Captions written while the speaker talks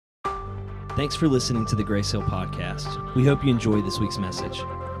Thanks for listening to the Grace Hill Podcast. We hope you enjoyed this week's message.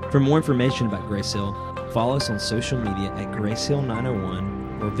 For more information about Grace Hill, follow us on social media at Grace Hill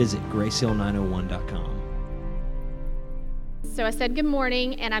 901 or visit gracehill901.com. So I said good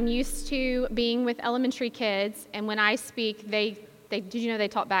morning, and I'm used to being with elementary kids, and when I speak, they did you know they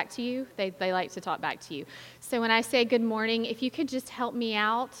talk back to you? They like to talk back to you. So when I say good morning, if you could just help me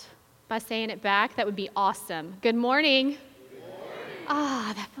out by saying it back, that would be awesome. Good morning.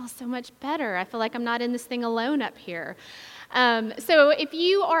 That feels so much better. I feel like I'm not in this thing alone up here. So if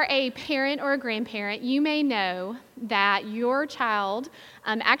you are a parent or a grandparent, you may know that your child,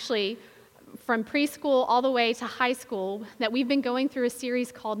 actually from preschool all the way to high school, that we've been going through a series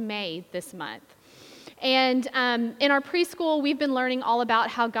called Made this month. And in our preschool, we've been learning all about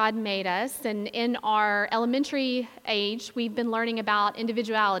how God made us. And in our elementary age, we've been learning about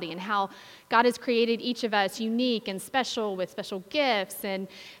individuality and how God has created each of us unique and special with special gifts. And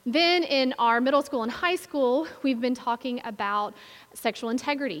then in our middle school and high school, we've been talking about sexual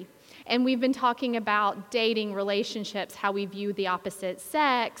integrity. And we've been talking about dating, relationships, how we view the opposite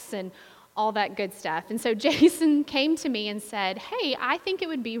sex, and all that good stuff. And so Jason came to me and said, hey, I think it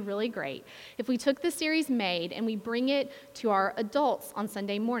would be really great if we took the series Made and we bring it to our adults on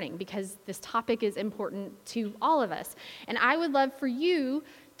Sunday morning, because this topic is important to all of us. And I would love for you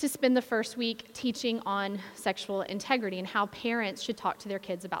to spend the first week teaching on sexual integrity and how parents should talk to their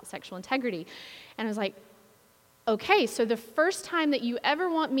kids about sexual integrity. And I was like, okay, so the first time that you ever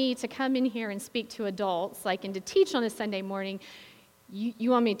want me to come in here and speak to adults, like, and to teach on a Sunday morning,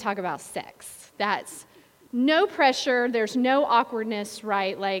 you want me to talk about sex. That's no pressure. There's no awkwardness,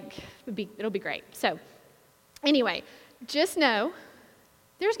 right? Like, it'll be great. So anyway, just know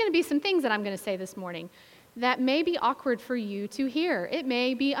there's going to be some things that I'm going to say this morning that may be awkward for you to hear. It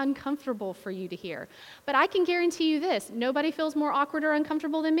may be uncomfortable for you to hear. But I can guarantee you this, nobody feels more awkward or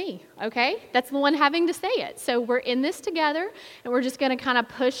uncomfortable than me, okay? That's the one having to say it. So we're in this together, and we're just going to kind of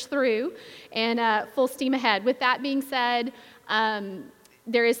push through and full steam ahead. With that being said,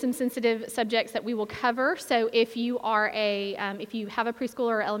 there is some sensitive subjects that we will cover. So if you are if you have a preschool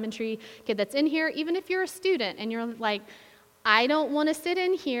or elementary kid that's in here, even if you're a student and you're like, I don't want to sit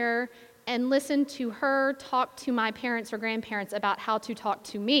in here and listen to her talk to my parents or grandparents about how to talk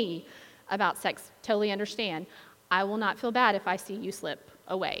to me about sex, totally understand. I will not feel bad if I see you slip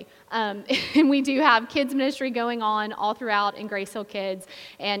away. And we do have kids ministry going on all throughout in Grace Hill Kids,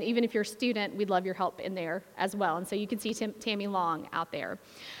 and even if you're a student, we'd love your help in there as well. And so you can see Tammy Long out there.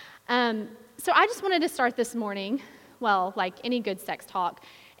 So I just wanted to start this morning, well, like any good sex talk,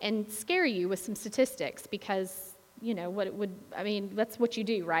 and scare you with some statistics, because you know what it would, I mean, that's what you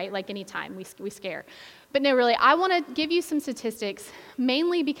do, right? Like anytime we scare. But no, really, I want to give you some statistics,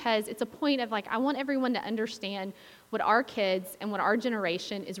 mainly because it's a point of like, I want everyone to understand what our kids and what our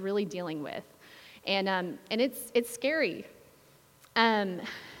generation is really dealing with. And it's scary.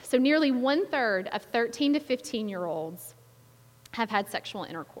 So nearly 1/3 of 13 to 15-year-olds have had sexual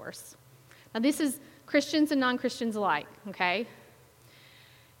intercourse. Now this is Christians and non-Christians alike, okay?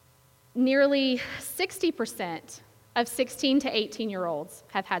 Nearly 60% of 16 to 18-year-olds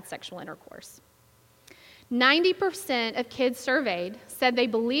have had sexual intercourse. 90% of kids surveyed said they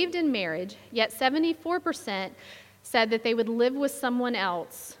believed in marriage, yet 74% said that they would live with someone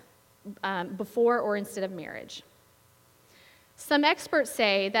else before or instead of marriage. Some experts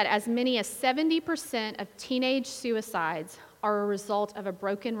say that as many as 70% of teenage suicides are a result of a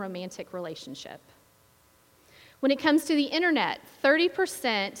broken romantic relationship. When it comes to the internet,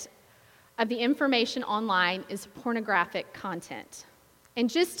 30% of the information online is pornographic content. And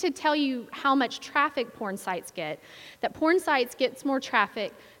just to tell you how much traffic porn sites get, that porn sites gets more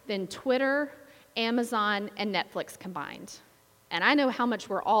traffic than Twitter, Amazon, and Netflix combined. And I know how much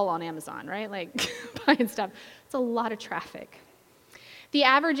we're all on Amazon, right? Like buying stuff. It's a lot of traffic. The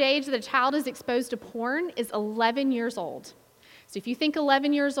average age that a child is exposed to porn is 11 years old. So if you think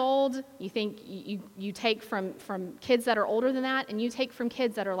 11 years old, you think you take from kids that are older than that, and you take from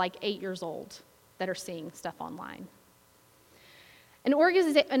kids that are like 8 years old that are seeing stuff online. An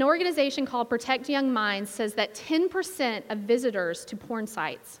organization called Protect Young Minds says that 10% of visitors to porn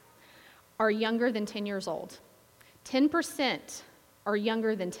sites are younger than 10 years old. 10% are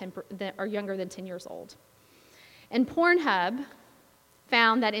younger than 10 years old. And Pornhub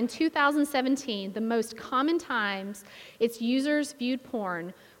found that in 2017, the most common times its users viewed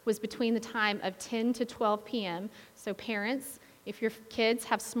porn was between the time of 10 to 12 p.m. So parents, if your kids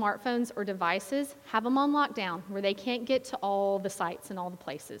have smartphones or devices, have them on lockdown where they can't get to all the sites and all the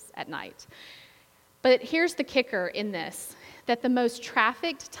places at night. But here's the kicker in this, that the most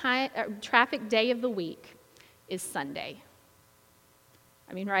trafficked day of the week is Sunday.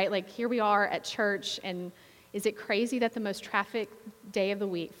 I mean, right? Like, here we are at church, and is it crazy that the most trafficked day of the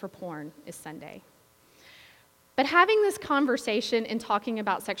week for porn is Sunday? But having this conversation and talking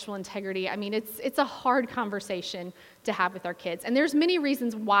about sexual integrity, I mean, it's a hard conversation to have with our kids. And there's many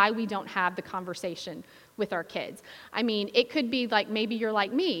reasons why we don't have the conversation with our kids. I mean, it could be like maybe you're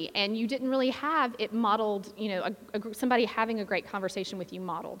like me and you didn't really have it modeled, somebody having a great conversation with you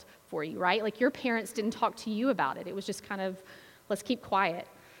modeled for you, right? Like your parents didn't talk to you about it. It was just kind of, let's keep quiet.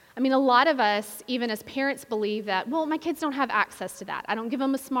 I mean, a lot of us, even as parents, believe that, well, my kids don't have access to that. I don't give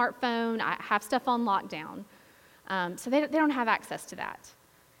them a smartphone. I have stuff on lockdown. So they don't have access to that.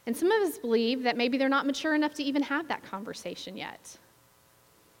 And some of us believe that maybe they're not mature enough to even have that conversation yet.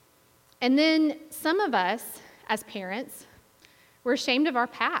 And then some of us, as parents, we're ashamed of our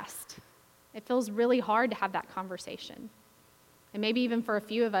past. It feels really hard to have that conversation. And maybe even for a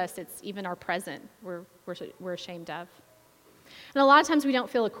few of us, it's even our present we're ashamed of. And a lot of times we don't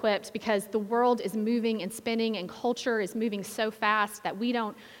feel equipped because the world is moving and spinning and culture is moving so fast that we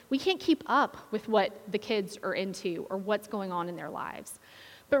can't keep up with what the kids are into or what's going on in their lives.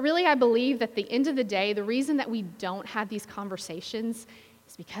 But really, I believe that at the end of the day, the reason that we don't have these conversations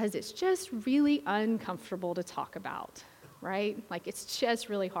is because it's just really uncomfortable to talk about, right? Like it's just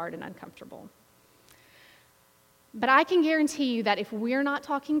really hard and uncomfortable. But I can guarantee you that if we're not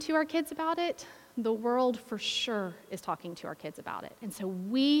talking to our kids about it, the world for sure is talking to our kids about it. And so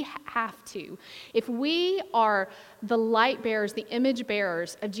we have to. If we are the light bearers, the image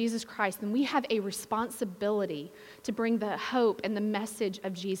bearers of Jesus Christ, then we have a responsibility to bring the hope and the message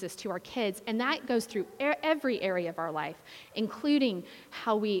of Jesus to our kids. And that goes through every area of our life, including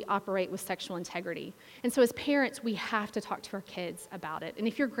how we operate with sexual integrity. And so as parents, we have to talk to our kids about it. And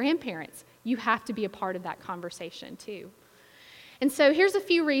if you're grandparents, you have to be a part of that conversation too. And so here's a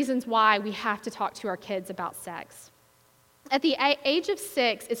few reasons why we have to talk to our kids about sex. At the age of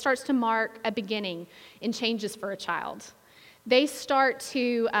 6, it starts to mark a beginning in changes for a child. They start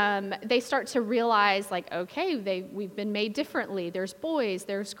to realize, like, okay, we've been made differently. There's boys,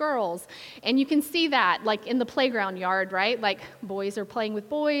 there's girls. And you can see that, like, in the playground yard, right? Like, boys are playing with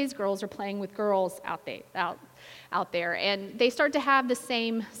boys, girls are playing with girls out there. And they start to have the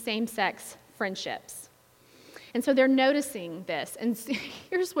same-sex friendships. And so they're noticing this. And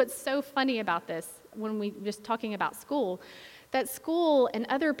here's what's so funny about this when we just talking about school, that school and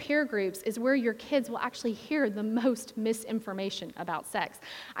other peer groups is where your kids will actually hear the most misinformation about sex.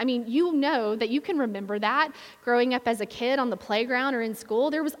 I mean, you know that you can remember that growing up as a kid on the playground or in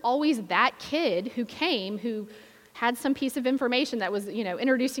school. There was always that kid who came who had some piece of information that was,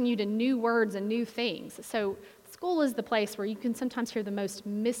 introducing you to new words and new things. So school is the place where you can sometimes hear the most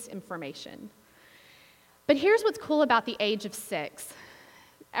misinformation. But here's what's cool about the age of 6.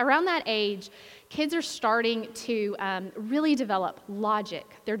 Around that age, kids are starting to really develop logic.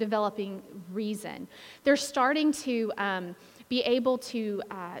 They're developing reason. They're starting to be able to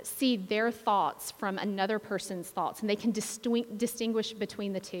see their thoughts from another person's thoughts, and they can distinguish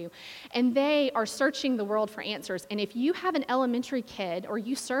between the two. And they are searching the world for answers. And if you have an elementary kid or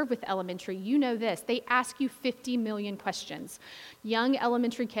you serve with elementary, you know this. They ask you 50 million questions. Young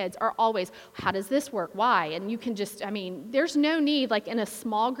elementary kids are always, how does this work? Why? And you can just, there's no need, like in a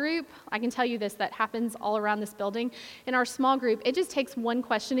small group, I can tell you this, that happens all around this building. In our small group, it just takes one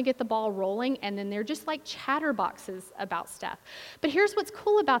question to get the ball rolling, and then they're just like chatterboxes about stuff. But here's what's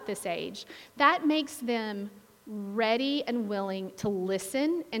cool about this age. That makes them ready and willing to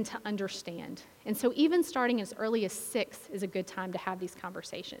listen and to understand. And so even starting as early as 6 is a good time to have these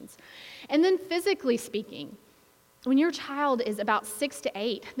conversations. And then physically speaking, when your child is about 6 to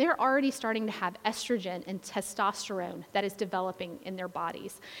 8, they're already starting to have estrogen and testosterone that is developing in their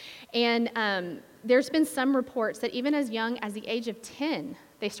bodies. And there's been some reports that even as young as the age of 10,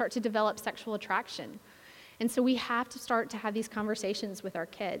 they start to develop sexual attraction. And so we have to start to have these conversations with our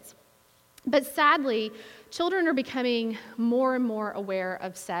kids. But sadly, children are becoming more and more aware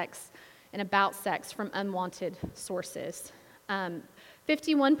of sex and about sex from unwanted sources.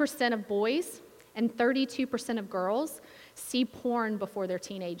 51% of boys and 32% of girls see porn before their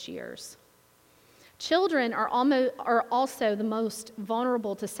teenage years. Children are also the most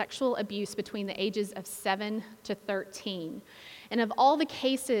vulnerable to sexual abuse between the ages of 7 to 13. And of all the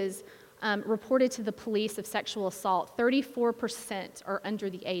cases reported to the police of sexual assault, 34% are under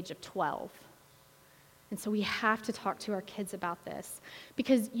the age of 12. And so we have to talk to our kids about this,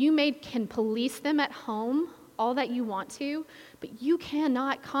 because you can police them at home all that you want to, but you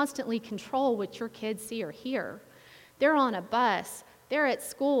cannot constantly control what your kids see or hear. They're on a bus, they're at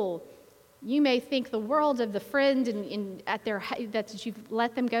school. You may think the world of the friend that you've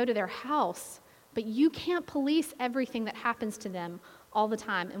let them go to their house, but you can't police everything that happens to them all the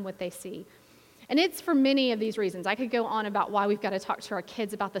time in what they see. And it's for many of these reasons. I could go on about why we've got to talk to our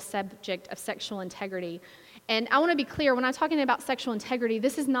kids about the subject of sexual integrity. And I want to be clear, when I'm talking about sexual integrity,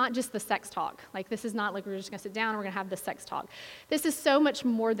 this is not just the sex talk. Like, this is not like we're just going to sit down and we're going to have the sex talk. This is so much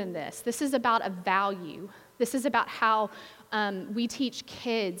more than this. This is about a value. This is about how we teach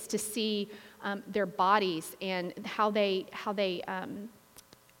kids to see their bodies and how they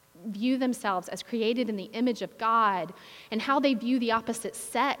view themselves as created in the image of God, and how they view the opposite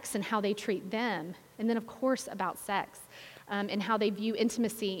sex and how they treat them. And then, of course, about sex and how they view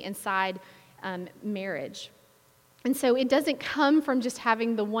intimacy inside marriage. And so it doesn't come from just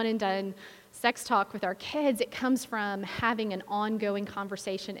having the one and done sex talk with our kids. It comes from having an ongoing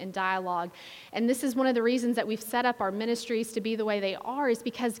conversation and dialogue. And this is one of the reasons that we've set up our ministries to be the way they are, is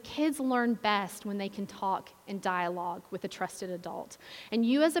because kids learn best when they can talk and dialogue with a trusted adult. And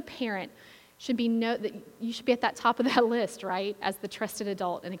you as a parent should that you should be at that top of that list, right, as the trusted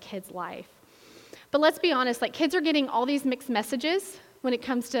adult in a kid's life. But let's be honest, like, kids are getting all these mixed messages when it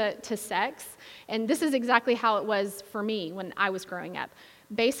comes to sex. And this is exactly how it was for me when I was growing up.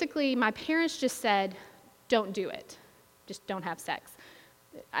 Basically, my parents just said, don't do it. Just don't have sex.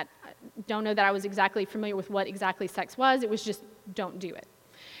 I don't know that I was exactly familiar with what exactly sex was. It was just, don't do it.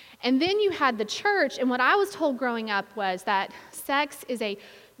 And then you had the church, and what I was told growing up was that sex is a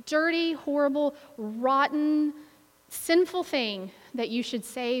dirty, horrible, rotten, sinful thing that you should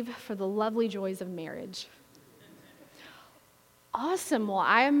save for the lovely joys of marriage. Awesome. Well,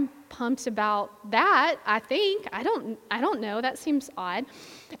 I'm pumped about that, I think. I don't know. That seems odd.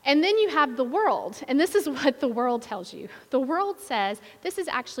 And then you have the world, and this is what the world tells you. The world says this is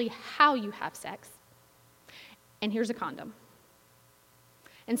actually how you have sex, and here's a condom.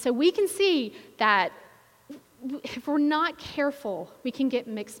 And so we can see that if we're not careful, we can get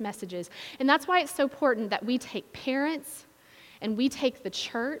mixed messages. And that's why it's so important that we take parents and we take the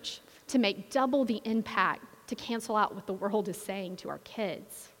church to make double the impact, to cancel out what the world is saying to our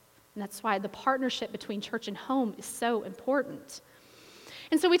kids. And that's why the partnership between church and home is so important.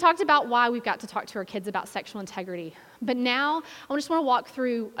 And so we talked about why we've got to talk to our kids about sexual integrity. But now I just want to walk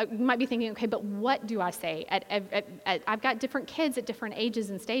through, you might be thinking, okay, but what do I say? I've got different kids at different ages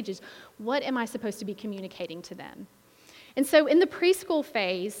and stages. What am I supposed to be communicating to them? And so in the preschool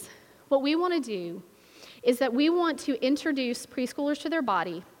phase, what we want to do is that we want to introduce preschoolers to their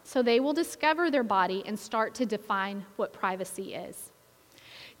body so they will discover their body and start to define what privacy is.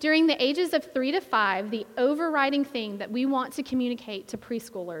 During the ages of 3 to 5, the overriding thing that we want to communicate to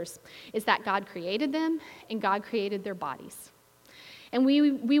preschoolers is that God created them and God created their bodies. And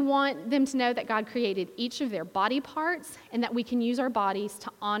we want them to know that God created each of their body parts and that we can use our bodies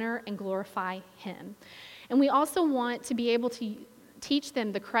to honor and glorify Him. And we also want to be able to teach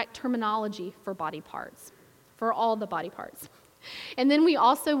them the correct terminology for body parts, for all the body parts. And then we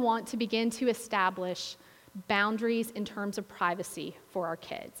also want to begin to establish boundaries in terms of privacy for our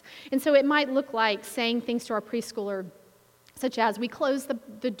kids. And so it might look like saying things to our preschooler such as, we close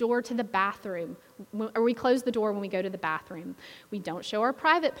the door to the bathroom, or we close the door when we go to the bathroom. We don't show our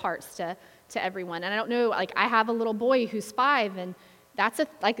private parts to everyone. And I don't know, like, I have a little boy who's 5, and that's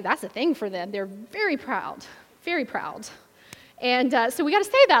a thing for them. They're very proud, very proud. And so we got to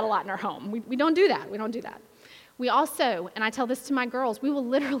say that a lot in our home. We don't do that. We don't do that. We also, and I tell this to my girls, we will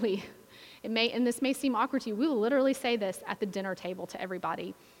literally, and this may seem awkward to you, we will literally say this at the dinner table to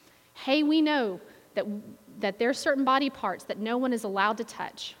everybody. Hey, we know that there are certain body parts that no one is allowed to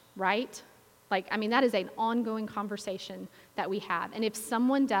touch, right? That is an ongoing conversation that we have. And if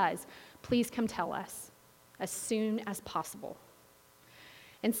someone does, please come tell us as soon as possible.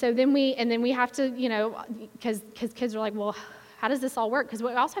 And so then we have to, because kids are like, well, how does this all work? Because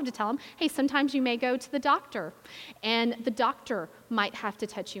we also have to tell them, hey, sometimes you may go to the doctor, and the doctor might have to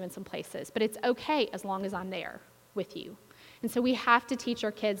touch you in some places, but it's okay as long as I'm there with you. And so we have to teach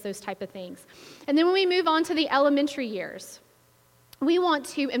our kids those type of things. And then when we move on to the elementary years, we want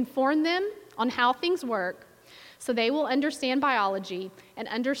to inform them on how things work so they will understand biology and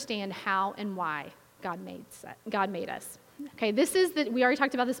understand how and why God made us. Okay, we already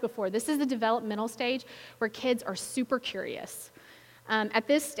talked about this before. This is the developmental stage where kids are super curious. At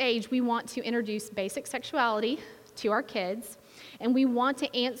this stage, we want to introduce basic sexuality to our kids, and we want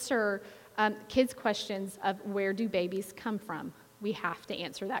to answer kids' questions of where do babies come from. We have to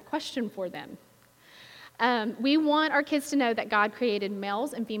answer that question for them. We want our kids to know that God created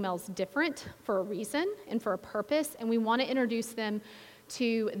males and females different for a reason and for a purpose, and we want to introduce them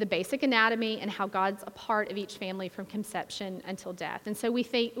to the basic anatomy and how God's a part of each family from conception until death. And so we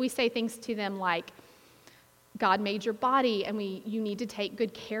say things to them like, God made your body and you need to take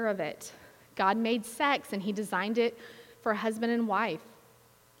good care of it. God made sex and He designed it for a husband and wife.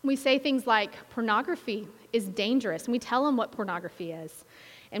 We say things like pornography is dangerous, and we tell them what pornography is.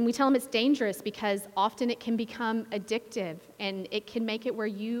 And we tell them it's dangerous because often it can become addictive, and it can make it where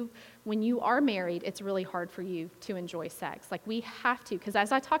when you are married, it's really hard for you to enjoy sex. Like, we have to, because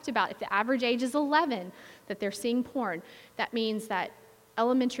as I talked about, if the average age is 11 that they're seeing porn, that means that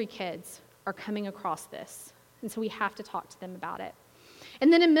elementary kids are coming across this. And so we have to talk to them about it.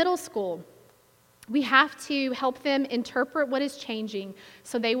 And then in middle school, we have to help them interpret what is changing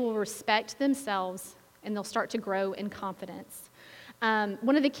so they will respect themselves and they'll start to grow in confidence.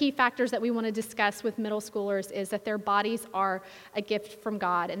 One of the key factors that we want to discuss with middle schoolers is that their bodies are a gift from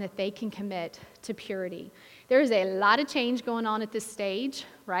God and that they can commit to purity. There is a lot of change going on at this stage,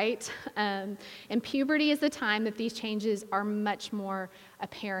 right? And puberty is the time that these changes are much more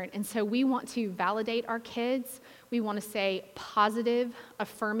apparent. And so we want to validate our kids. We want to say positive,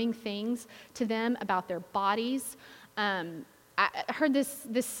 affirming things to them about their bodies. I heard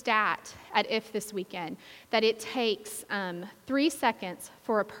this stat at IF this weekend, that it takes 3 seconds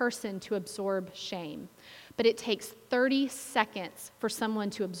for a person to absorb shame, but it takes 30 seconds for someone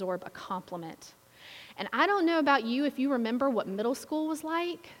to absorb a compliment. And I don't know about you if you remember what middle school was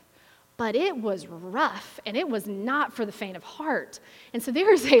like, but it was rough, and it was not for the faint of heart. And so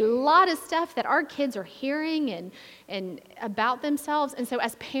there's a lot of stuff that our kids are hearing and about themselves. And so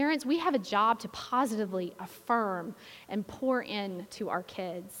as parents, we have a job to positively affirm and pour in to our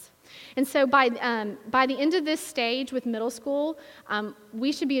kids. And so by the end of this stage with middle school,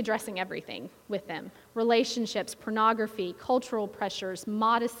 we should be addressing everything with them: relationships, pornography, cultural pressures,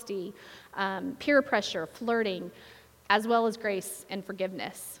 modesty, peer pressure, flirting, as well as grace and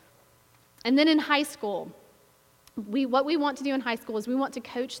forgiveness. And then in high school, what we want to do in high school is we want to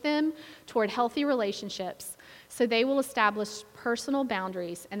coach them toward healthy relationships so they will establish personal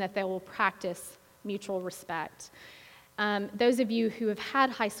boundaries and that they will practice mutual respect. Those of you who have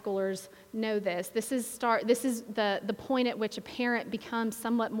had high schoolers know this. This is the point at which a parent becomes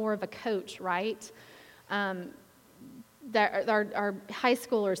somewhat more of a coach, right? Our high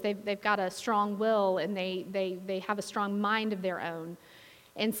schoolers, they've got a strong will and they have a strong mind of their own.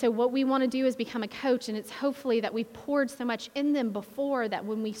 And so what we want to do is become a coach, and it's hopefully that we've poured so much in them before that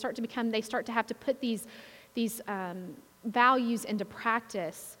when we start to become, they start to have to put these values into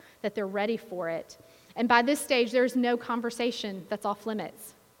practice, that they're ready for it. And by this stage, there's no conversation that's off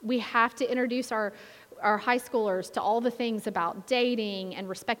limits. We have to introduce our high schoolers to all the things about dating and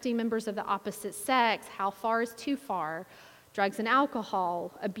respecting members of the opposite sex, how far is too far, drugs and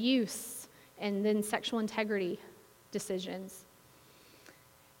alcohol, abuse, and then sexual integrity decisions.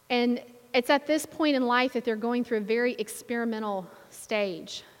 And it's at this point in life that they're going through a very experimental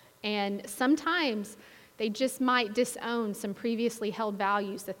stage. And sometimes they just might disown some previously held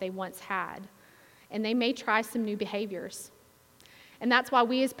values that they once had. And they may try some new behaviors. And that's why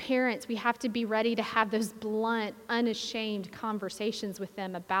we as parents, we have to be ready to have those blunt, unashamed conversations with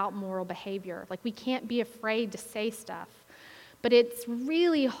them about moral behavior. Like, we can't be afraid to say stuff. But it's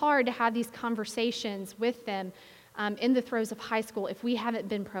really hard to have these conversations with them in the throes of high school if we haven't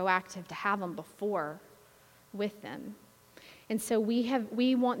been proactive to have them before with them. And so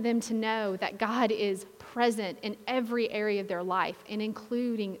we want them to know that God is present in every area of their life, and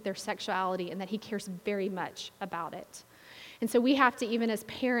including their sexuality, and that He cares very much about it. And so we have to, even as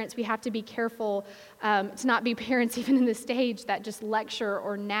parents, we have to be careful to not be parents even in the stage that just lecture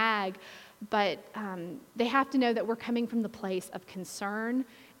or nag, but they have to know that we're coming from the place of concern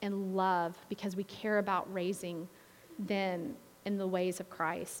and love because we care about raising them in the ways of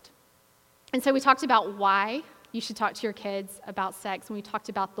Christ. And so we talked about why you should talk to your kids about sex, and we talked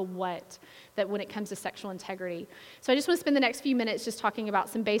about the what, that when it comes to sexual integrity. So I just want to spend the next few minutes just talking about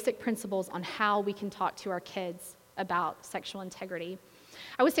some basic principles on how we can talk to our kids about sexual integrity.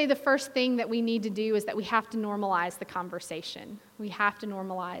 I would say the first thing that we need to do is that we have to normalize the conversation. We have to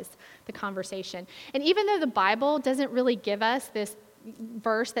normalize the conversation. And even though the Bible doesn't really give us this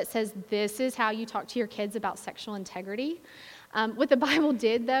verse that says this is how you talk to your kids about sexual integrity, what the Bible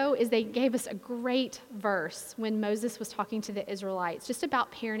did, though, is they gave us a great verse when Moses was talking to the Israelites just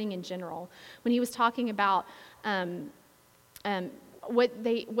about parenting in general, when he was talking about what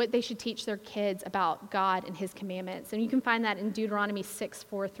they should teach their kids about God and His commandments. And you can find that in Deuteronomy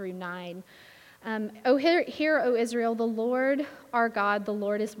 6:4-9. Hear, O Israel, the Lord our God, the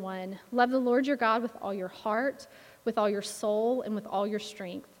Lord is one. Love the Lord your God with all your heart, with all your soul, and with all your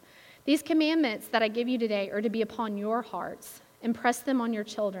strength. These commandments that I give you today are to be upon your hearts. Impress them on your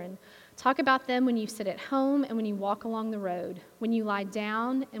children. Talk about them when you sit at home and when you walk along the road, when you lie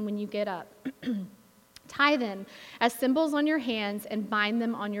down and when you get up. Tie them as symbols on your hands and bind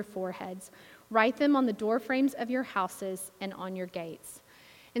them on your foreheads. Write them on the door frames of your houses and on your gates.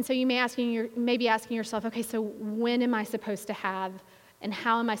 And so you may be asking yourself, okay, so when am I supposed to have and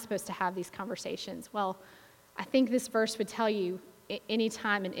how am I supposed to have these conversations? Well, I think this verse would tell you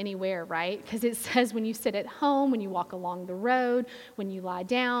anytime and anywhere, right? Because it says when you sit at home, when you walk along the road, when you lie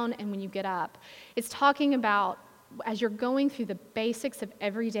down, and when you get up. It's talking about as you're going through the basics of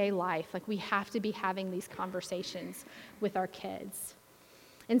everyday life, like we have to be having these conversations with our kids.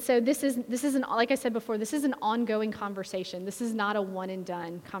 And so this is like I said before, this is an ongoing conversation. This is not a one and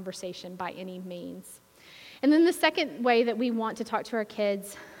done conversation by any means. And then the second way that we want to talk to our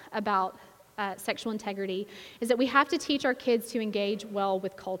kids about sexual integrity is that we have to teach our kids to engage well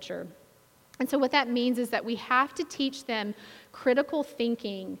with culture. And so what that means is that we have to teach them critical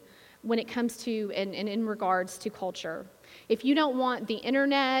thinking when it comes to and in regards to culture. If you don't want the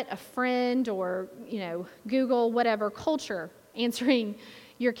internet, a friend, or Google, whatever, culture answering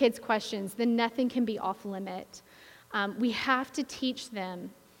your kids' questions, then nothing can be off limit. We have to teach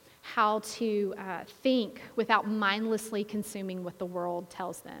them how to think without mindlessly consuming what the world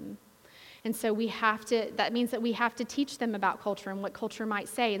tells them. And so that means that we have to teach them about culture and what culture might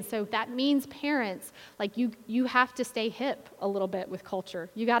say. And so that means parents, like you have to stay hip a little bit with culture.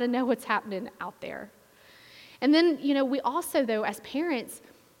 You got to know what's happening out there. And then, we also, though, as parents,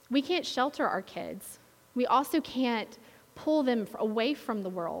 we can't shelter our kids. We also can't pull them away from the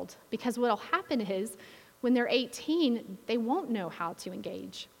world, because what will happen is when they're 18, they won't know how to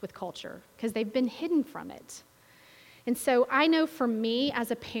engage with culture because they've been hidden from it. And so I know for me as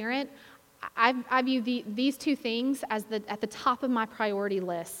a parent, I view these two things as at the top of my priority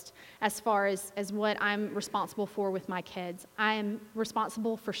list as far as what I'm responsible for with my kids. I am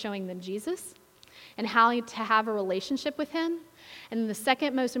responsible for showing them Jesus and how to have a relationship with him. And the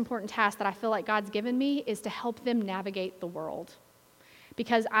second most important task that I feel like God's given me is to help them navigate the world.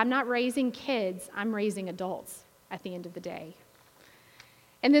 Because I'm not raising kids, I'm raising adults at the end of the day.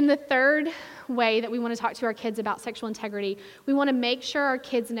 And then the third way that we want to talk to our kids about sexual integrity, we want to make sure our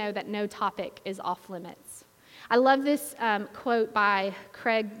kids know that no topic is off limits. I love this quote by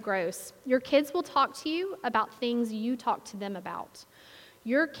Craig Gross. Your kids will talk to you about things you talk to them about.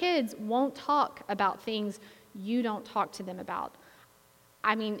 Your kids won't talk about things you don't talk to them about.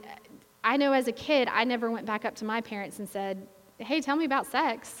 I mean, I know as a kid, I never went back up to my parents and said, hey, tell me about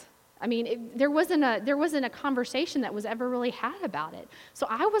sex. I mean, there wasn't a conversation that was ever really had about it. So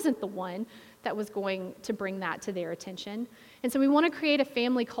I wasn't the one that was going to bring that to their attention. And so we want to create a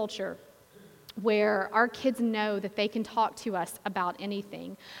family culture where our kids know that they can talk to us about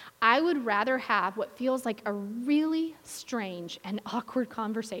anything. I would rather have what feels like a really strange and awkward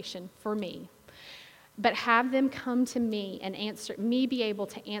conversation for me, but have them come to me and be able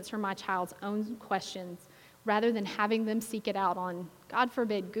to answer my child's own questions rather than having them seek it out on, God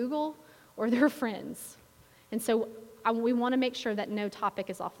forbid, Google or their friends. And so we want to make sure that no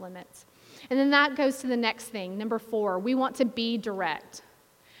topic is off limits. And then that goes to the next thing, number 4, we want to be direct.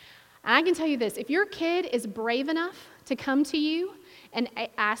 And I can tell you this, if your kid is brave enough to come to you and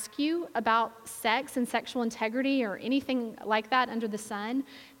ask you about sex and sexual integrity or anything like that under the sun,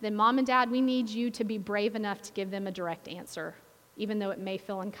 then mom and dad, we need you to be brave enough to give them a direct answer, even though it may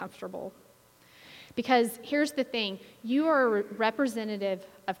feel uncomfortable. Because here's the thing, you are a representative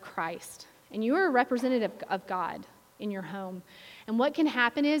of Christ, and you are a representative of God in your home. And what can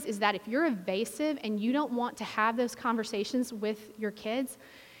happen is that if you're evasive and you don't want to have those conversations with your kids,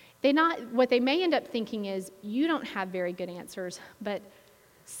 what they may end up thinking is you don't have very good answers, but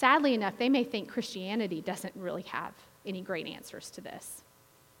sadly enough, they may think Christianity doesn't really have any great answers to this.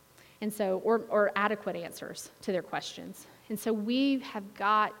 And so, or adequate answers to their questions. And so we have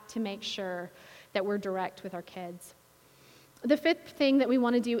got to make sure that we're direct with our kids. The 5th thing that we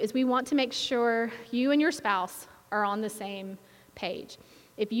want to do is we want to make sure you and your spouse are on the same page.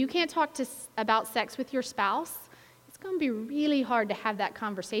 If you can't talk about sex with your spouse, it's going to be really hard to have that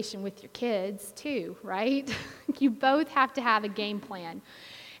conversation with your kids too, right? You both have to have a game plan.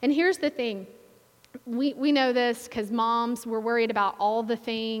 And here's the thing. We know this because moms, we're worried about all the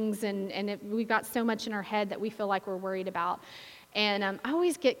things, and we've got so much in our head that we feel like we're worried about. And I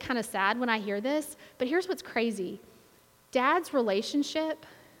always get kind of sad when I hear this, but here's what's crazy. Dad's relationship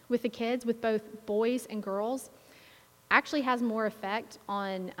with the kids, with both boys and girls, actually has more effect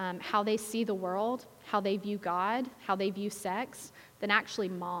on how they see the world, how they view God, how they view sex, than actually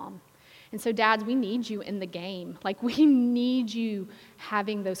mom. And so dads, we need you in the game. Like, we need you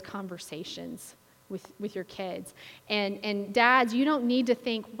having those conversations with your kids. And dads, you don't need to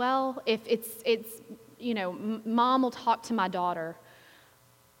think, well, if it's mom will talk to my daughter.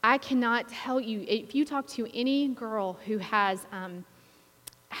 I cannot tell you, if you talk to any girl who has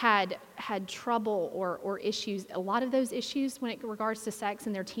had trouble or issues, a lot of those issues when it regards to sex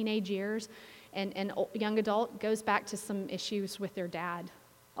in their teenage years and young adult goes back to some issues with their dad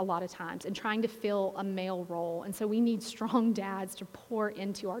a lot of times and trying to fill a male role. And so we need strong dads to pour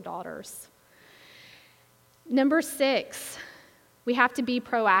into our daughters. Number 6, we have to be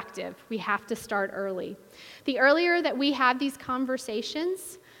proactive. We have to start early. The earlier that we have these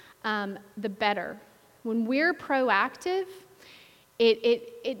conversations, the better. When we're proactive,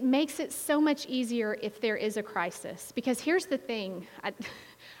 it makes it so much easier if there is a crisis. Because here's the thing.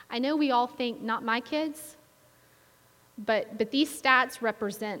 I know we all think, not my kids, but these stats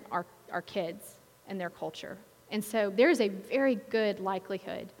represent our kids and their culture. And so there's a very good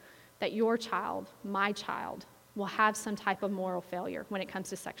likelihood that your child, my child, will have some type of moral failure when it comes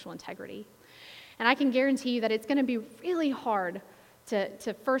to sexual integrity. And I can guarantee you that it's going to be really hard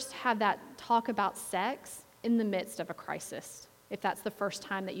to first have that talk about sex in the midst of a crisis, if that's the first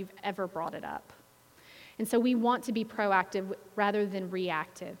time that you've ever brought it up. And so we want to be proactive rather than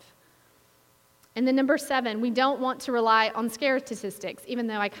reactive. And then number 7, we don't want to rely on scare statistics, even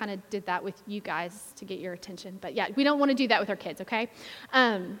though I kind of did that with you guys to get your attention. But yeah, we don't want to do that with our kids, okay?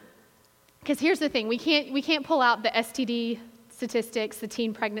 Because here's the thing, we can't pull out the STD statistics, the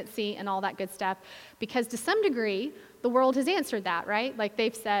teen pregnancy, and all that good stuff, because to some degree, the world has answered that, right? Like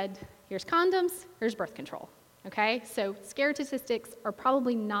they've said, here's condoms, here's birth control, okay? So scare statistics are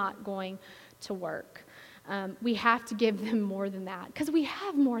probably not going to work. We have to give them more than that, because we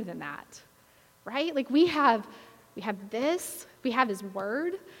have more than that, right? Like we have this, we have His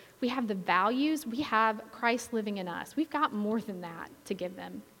Word, we have the values, we have Christ living in us. We've got more than that to give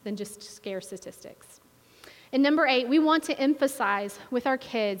them than just scare statistics. And number 8, we want to emphasize with our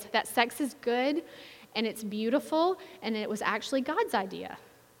kids that sex is good and it's beautiful and it was actually God's idea.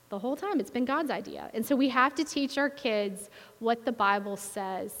 The whole time it's been God's idea. And so we have to teach our kids what the Bible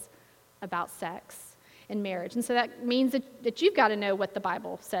says about sex and marriage. And so that means that you've got to know what the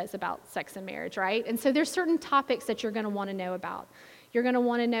Bible says about sex and marriage, right? And so there's certain topics that you're going to want to know about. You're going to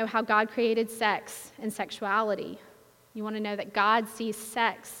want to know how God created sex and sexuality. You want to know that God sees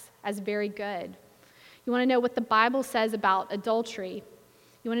sex as very good. You want to know what the Bible says about adultery.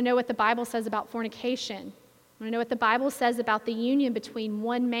 You want to know what the Bible says about fornication. You want to know what the Bible says about the union between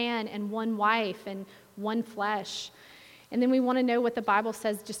one man and one wife and one flesh. And then we want to know what the Bible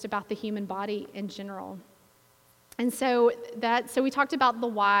says just about the human body in general. And so we talked about the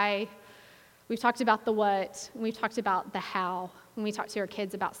why, we've talked about the what, and we've talked about the how when we talk to our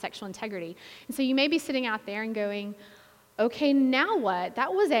kids about sexual integrity. And so you may be sitting out there and going, okay, now what?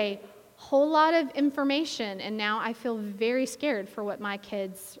 That was a whole lot of information, and now I feel very scared for what my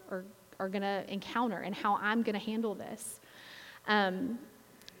kids are going to encounter and how I'm going to handle this. And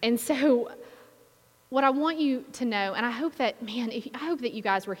so what I want you to know, and I hope that you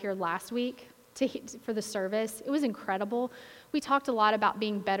guys were here last week for the service. It was incredible. We talked a lot about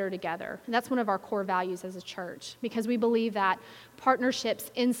being better together. And that's one of our core values as a church, because we believe that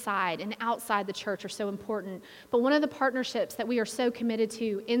partnerships inside and outside the church are so important. But one of the partnerships that we are so committed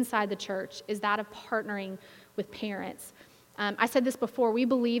to inside the church is that of partnering with parents. I said this before, we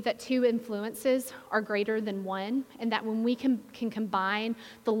believe that 2 influences are greater than 1, and that when we can combine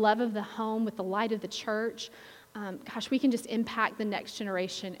the love of the home with the light of the church, we can just impact the next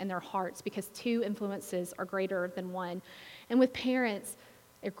generation and their hearts, because 2 influences are greater than 1. And with parents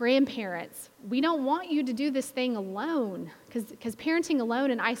or grandparents, we don't want you to do this thing alone, because parenting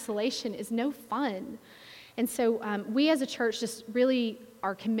alone in isolation is no fun. And so we as a church just really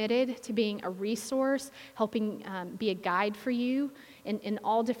are committed to being a resource, helping be a guide for you in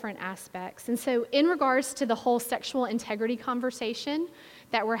all different aspects. And so in regards to the whole sexual integrity conversation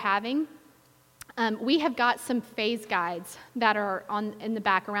that we're having, we have got some phase guides that are in the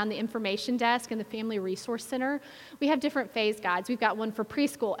back around the information desk and the Family Resource Center. We have different phase guides. We've got one for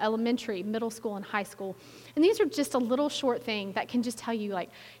preschool, elementary, middle school, and high school. And these are just a little short thing that can just tell you, like,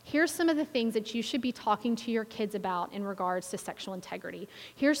 here's some of the things that you should be talking to your kids about in regards to sexual integrity.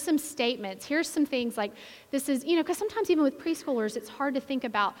 Here's some statements. Here's some things like this is, because sometimes even with preschoolers, it's hard to think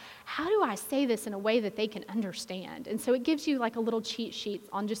about, how do I say this in a way that they can understand? And so it gives you like a little cheat sheet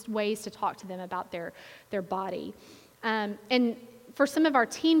on just ways to talk to them about their body. And for some of our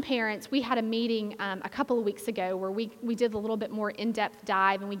teen parents, we had a meeting a couple of weeks ago where we did a little bit more in-depth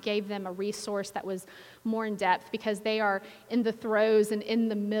dive, and we gave them a resource that was more in-depth, because they are in the throes and in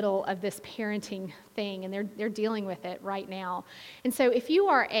the middle of this parenting thing, and they're dealing with it right now. And so if you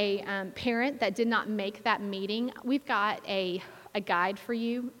are a parent that did not make that meeting, we've got a guide for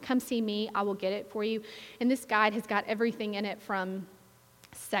you. Come see me, I will get it for you. And this guide has got everything in it from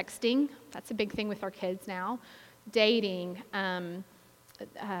sexting, that's a big thing with our kids now, dating,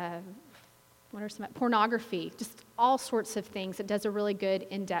 what are some pornography, just all sorts of things. It does a really good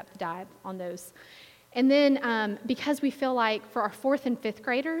in-depth dive on those. And then because we feel like for our 4th and 5th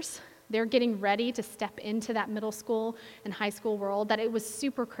graders, they're getting ready to step into that middle school and high school world, that it was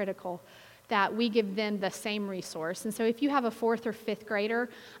super critical that we give them the same resource. And so if you have a 4th or 5th grader,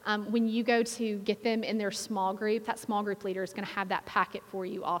 when you go to get them in their small group, that small group leader is going to have that packet for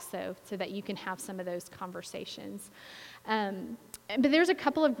you also so that you can have some of those conversations. But there's a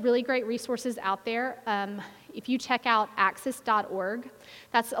couple of really great resources out there. If you check out axis.org,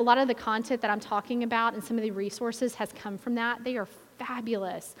 that's a lot of the content that I'm talking about, and some of the resources has come from that. They are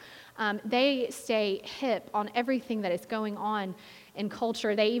fabulous. They stay hip on everything that is going on in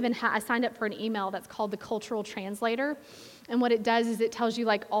culture. They even I signed up for an email that's called the Cultural Translator. And what it does is it tells you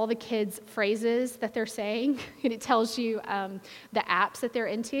like all the kids' phrases that they're saying, and it tells you the apps that they're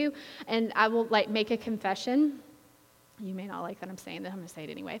into. And I will like make a confession. You may not like that I'm saying that. I'm going to say it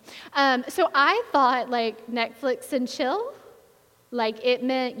anyway. So I thought like Netflix and chill, like it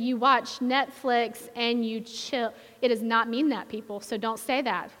meant you watch Netflix and you chill. It does not mean that, people. So don't say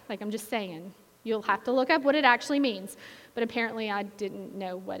that. Like I'm just saying. You'll have to look up what it actually means. But apparently I didn't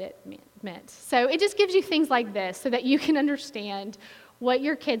know what it meant. So it just gives you things like this so that you can understand what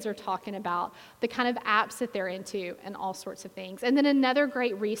your kids are talking about, the kind of apps that they're into, and all sorts of things. And then another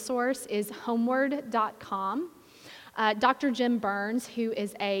great resource is homeward.com. Dr. Jim Burns, who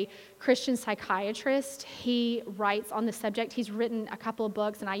is a Christian psychiatrist, he writes on the subject. He's written a couple of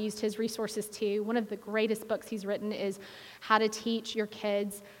books, and I used his resources too. One of the greatest books he's written is How to Teach Your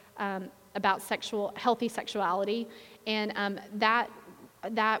Kids about healthy sexuality, and that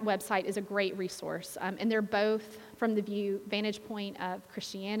website is a great resource. And they're both from the vantage point of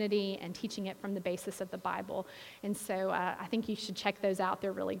Christianity and teaching it from the basis of the Bible. And so I think you should check those out.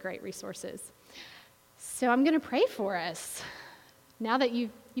 They're really great resources. So I'm going to pray for us. Now that you've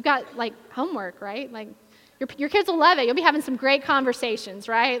got like homework, right? Like your kids will love it. You'll be having some great conversations,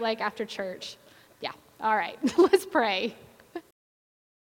 right? Like after church. Yeah. All right. Let's pray.